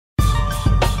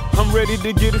ready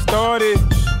to get it started.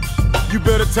 You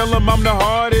better tell them I'm the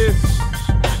hardest.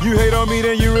 You hate on me,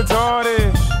 then you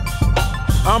retarded.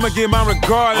 I'ma get mine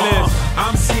regardless.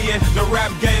 I'm seeing the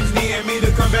rap games needing me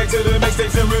to come back to the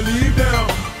mixtapes and relieve them.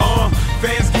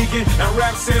 Fans geeking and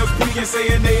rap sales peaking,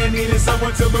 saying they needed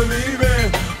someone to believe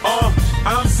in.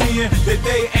 I'm seeing that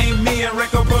they ain't me and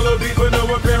wreck a Polow beat for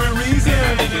no apparent reason. And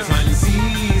I think it's hunting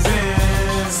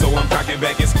season, so I'm cracking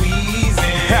back and squeezing.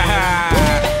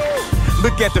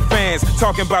 Look at the fans,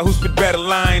 talking about who spit better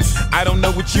lines. I don't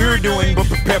know what you're doing, but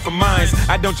prepare for mine.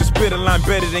 I don't just spit a line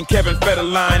better than Kevin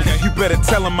Federline. You better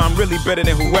tell him I'm really better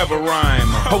than whoever rhyme.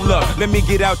 Hold up, let me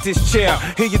get out this chair.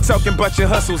 Hear you talking about your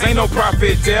hustles, ain't no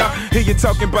profit there. Hear you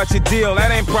talking about your deal, that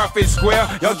ain't profit square.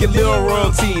 Y'all get little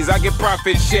royalties, I get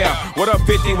profit share. What up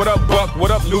 50, what up Buck,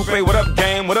 what up Lupe, what up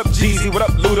Game, what up Jeezy, what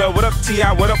up Luda, what up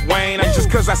T.I., what up Wayne. And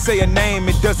just cause I say a name,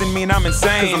 it doesn't mean I'm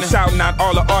insane. Cause I'm shouting out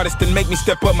all the artists that make me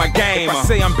step up my game. If I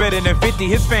say I'm better than 50,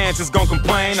 his fans is gon'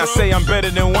 complain. I say I'm better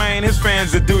than Wayne, his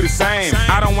fans will do the same.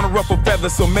 I don't wanna ruffle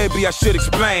feathers, so maybe I should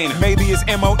explain. Maybe it's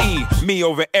M.O.E., me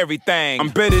over everything. I'm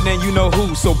better than you know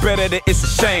who, so better that it's a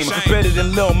shame. I'm better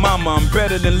than Lil Mama, I'm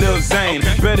better than Lil Zane.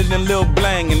 Better than Lil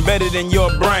Blang, and better than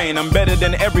your brain. I'm better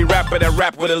than every rapper that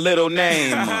rap with a little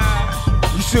name.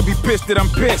 You should be pissed that I'm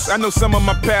pissed. I know some of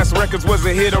my past records was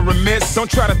a hit or a miss.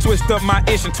 Don't try to twist up my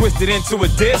ish and twist it into a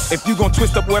diss. If you gon'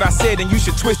 twist up what I said, then you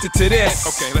should twist it to this.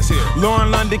 Okay, let's hear it.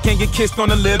 Lauren London can get kissed on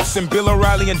the lips, and Bill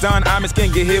O'Reilly and Don Imus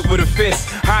can get hit with a fist.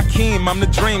 Hakeem, I'm the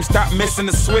dream, stop missing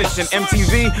the switch. And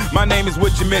MTV, my name is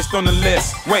what you missed on the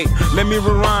list. Wait, let me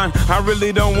rewind. I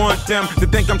really don't want them to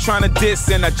think I'm trying to diss,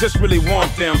 and I just really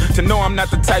want them to know I'm not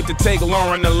the type to take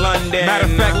Lauren to London. Matter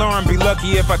of fact, Lauren be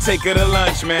lucky if I take her to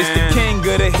lunch, man. It's the king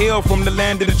of the hill from the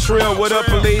land of the trail. What up,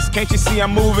 police? Can't you see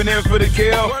I'm moving in for the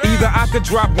kill? Either I could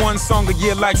drop one song a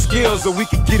year like Skills, or we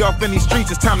could get off in these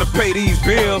streets. It's time to pay these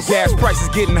bills. Gas prices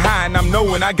getting high, and I'm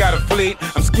knowing I got a fleet.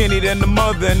 I'm skinny than the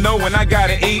mother, and knowing I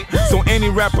gotta eat. So any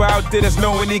rapper out there that's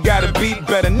knowing he got a beat,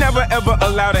 better never ever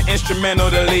allow the instrumental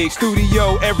to leak.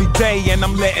 Studio every day, and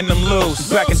I'm letting them loose.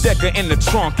 Black and Decker in the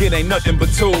trunk, it ain't nothing but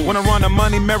tools. When I run a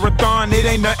money marathon, it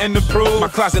ain't nothing to prove. My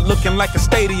closet looking like a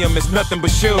stadium, it's nothing but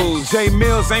shoes. J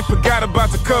Mills ain't forgot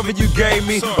about the cover you gave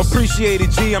me. Appreciate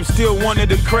it, G, I'm still one of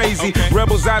the crazy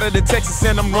rebels out of the Texas,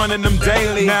 and I'm running them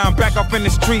daily. Now I'm back off in the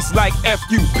streets like F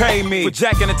you pay me. For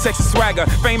Jack and the Texas swagger,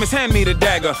 famous hand me the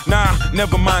dagger. Nah,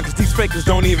 never mind, cause these fakers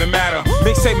don't even matter.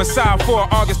 Mixtape Messiah for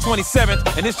August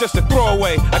 27th, and it's just a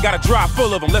throwaway. I got a drop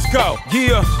full of them, let's go.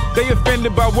 Yeah, they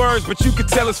offended by words, but you can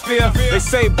tell it's fear. They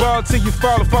say ball till you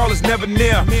fall is never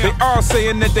near. They all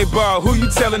saying that they ball, who you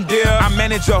telling dear? I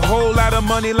manage a whole lot of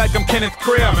money like I'm Kenneth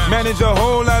Creel. Manage a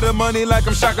whole lot of money like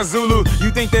I'm Shaka Zulu.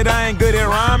 You think that I ain't good at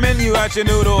rhyming? You out your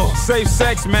noodle. Safe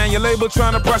sex, man, your label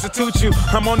trying to prostitute you.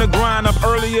 I'm on the grind up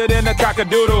earlier than a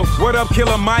cockadoodle. What up,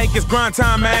 Killer Mike? It's grind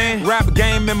time, man. Rap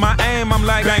game in my aim, I'm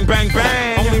like bang, bang,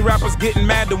 bang. Only rappers getting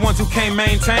mad, the ones who can't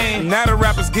maintain. Now the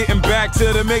rappers getting back to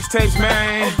the mixtapes,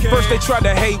 man. First they tried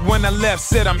to hate when I left,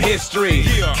 said I'm history.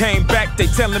 Came back, they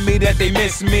telling me that they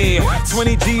miss me.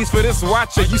 20 G's for this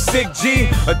watch, are you sick, G?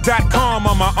 A .com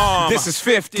on my arm, this is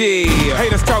 50.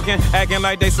 Haters talking, acting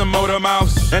like they some motor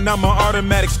mouse. And I'm on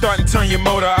automatic, starting to turn your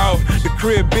motor off. The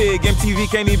crib big, MTV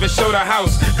can't even show the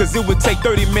house, cause it would take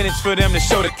 30 minutes for them to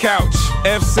show the couch.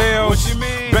 F-sales,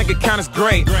 bank account is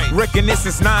great. Reckon this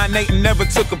since 9-8 and never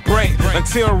took a break.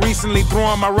 Until recently,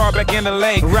 throwing my raw back in the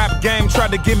lake. Rap game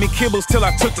tried to give me kibbles till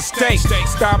I took the steak.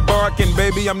 Stop barking,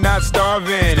 baby, I'm not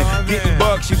starving. Getting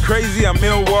bucks, you crazy, I'm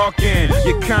ill walking.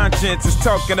 Your conscience is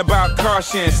talking about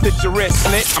caution. Stitch your wrist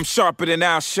slit, I'm sharper than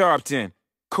Al Sharpton.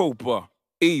 Cooper,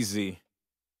 easy.